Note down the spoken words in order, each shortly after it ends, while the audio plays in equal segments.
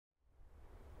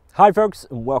Hi folks,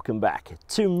 and welcome back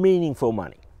to Meaningful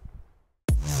Money.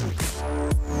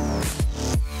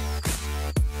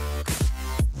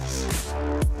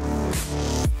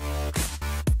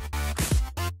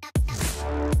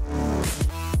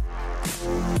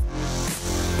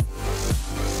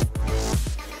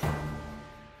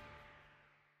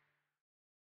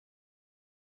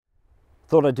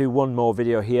 Thought I'd do one more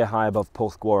video here high above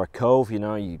Porthgora Cove. You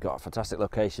know, you've got a fantastic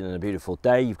location and a beautiful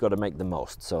day, you've got to make the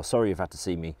most. So sorry you've had to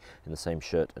see me in the same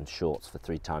shirt and shorts for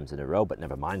 3 times in a row, but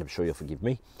never mind, I'm sure you'll forgive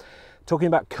me. Talking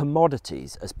about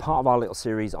commodities as part of our little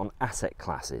series on asset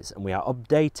classes, and we are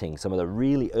updating some of the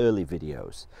really early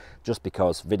videos just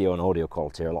because video and audio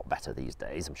quality are a lot better these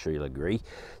days, I'm sure you'll agree.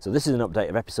 So this is an update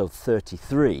of episode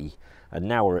 33, and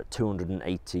now we're at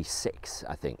 286,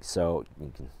 I think. So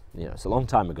you know, it's a long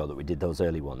time ago that we did those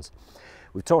early ones.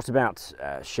 We've talked about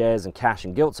shares and cash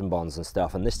and gilts and bonds and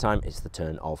stuff, and this time it's the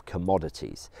turn of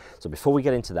commodities. So before we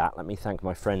get into that, let me thank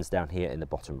my friends down here in the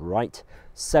bottom right,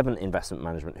 7 Investment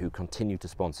Management, who continue to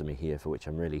sponsor me here, for which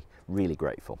I'm really, really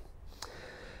grateful.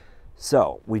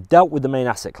 So we've dealt with the main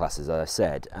asset classes, as I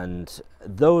said, and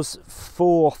those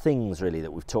 4 things really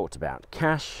that we've talked about: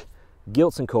 cash,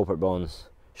 gilts and corporate bonds,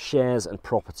 shares and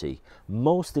property.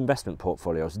 Most investment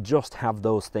portfolios just have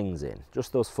those things in,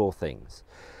 just those 4 things.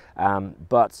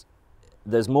 But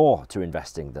there's more to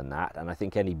investing than that, and I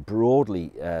think any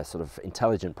broadly sort of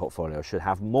intelligent portfolio should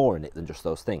have more in it than just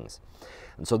those things.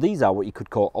 And so these are what you could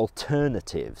call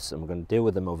alternatives, and we're going to deal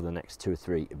with them over the next 2 or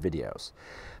 3 videos.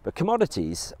 But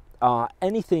commodities are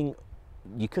anything.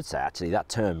 You could say actually that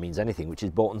term means anything which is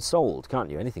bought and sold,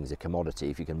 can't you? Anything's a commodity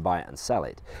if you can buy it and sell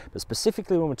it. But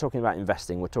specifically when we're talking about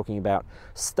investing, we're talking about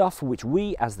stuff which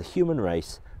we as the human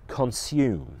race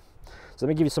consume. So let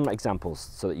me give you some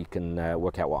examples so that you can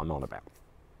work out what I'm on about.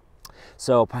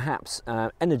 So perhaps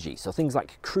energy, so things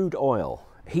like crude oil,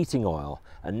 heating oil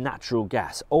and natural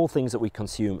gas, all things that we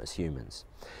consume as humans.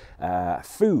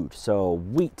 Food, so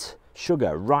wheat,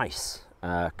 sugar, rice,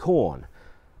 corn.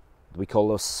 We call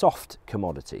those soft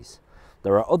commodities.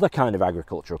 There are other kind of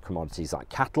agricultural commodities like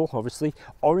cattle, obviously,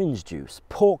 orange juice,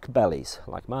 pork bellies,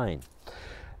 like mine.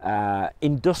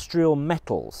 Industrial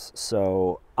metals,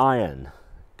 so iron,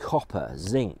 copper,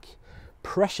 zinc,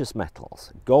 precious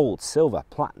metals, gold, silver,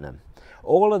 platinum.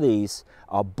 All of these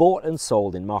are bought and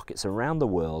sold in markets around the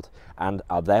world and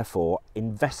are therefore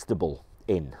investable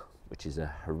in, which is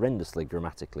a horrendously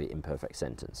grammatically imperfect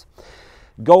sentence.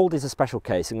 Gold is a special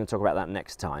case, I'm going to talk about that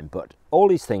next time, but all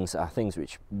these things are things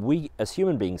which we as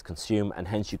human beings consume, and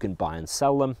hence you can buy and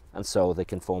sell them, and so they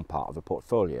can form part of a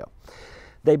portfolio.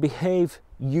 They behave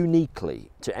uniquely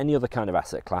to any other kind of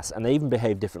asset class, and they even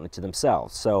behave differently to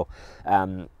themselves. So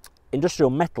industrial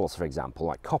metals, for example,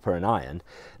 like copper and iron,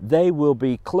 they will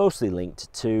be closely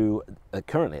linked to,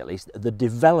 currently at least, the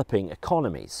developing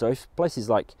economies. So if places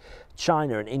like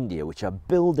China and India, which are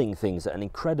building things at an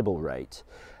incredible rate,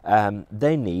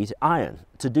 they need iron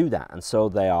to do that, and so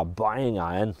they are buying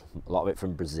iron, a lot of it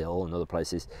from Brazil and other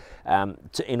places,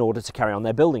 in order to carry on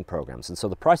their building programs, and so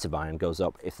the price of iron goes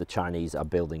up if the Chinese are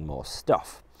building more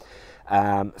stuff.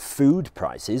 Food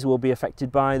prices will be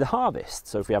affected by the harvest,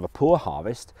 so if we have a poor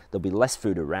harvest there'll be less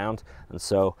food around, and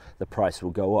so the price will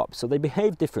go up. So they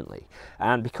behave differently,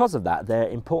 and because of that they're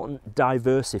important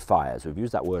diversifiers. We've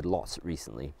used that word lots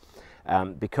recently,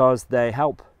 because they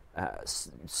help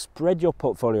spread your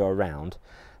portfolio around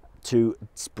to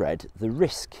spread the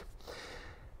risk.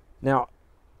 Now,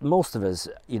 most of us,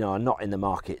 you know, are not in the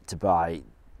market to buy,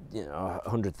 you know,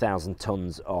 100,000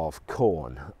 tons of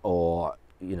corn or,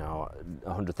 you know,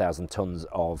 100,000 tons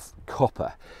of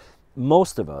copper.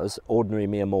 Most of us, ordinary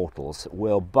mere mortals,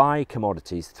 will buy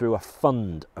commodities through a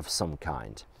fund of some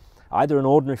kind, either an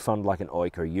ordinary fund like an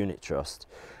OIC or a unit trust,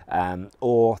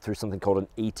 or through something called an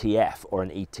ETF or an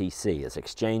ETC, as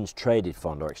exchange traded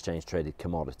fund or exchange traded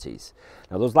commodities.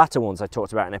 Now those latter ones I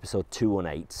talked about in episode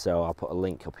 218, so I'll put a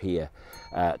link up here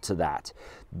to that.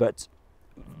 But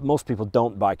most people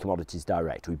don't buy commodities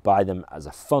direct. We buy them as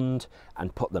a fund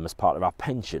and put them as part of our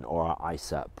pension or our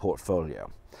ISA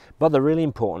portfolio. But they're really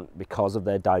important because of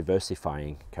their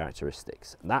diversifying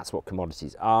characteristics. And that's what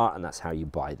commodities are, and that's how you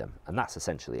buy them. And that's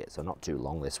essentially it, so not too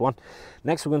long this one.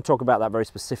 Next we're going to talk about that very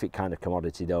specific kind of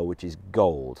commodity though, which is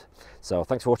gold. So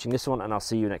thanks for watching this one, and I'll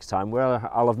see you next time, where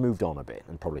I'll have moved on a bit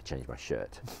and probably changed my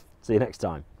shirt. See you next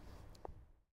time.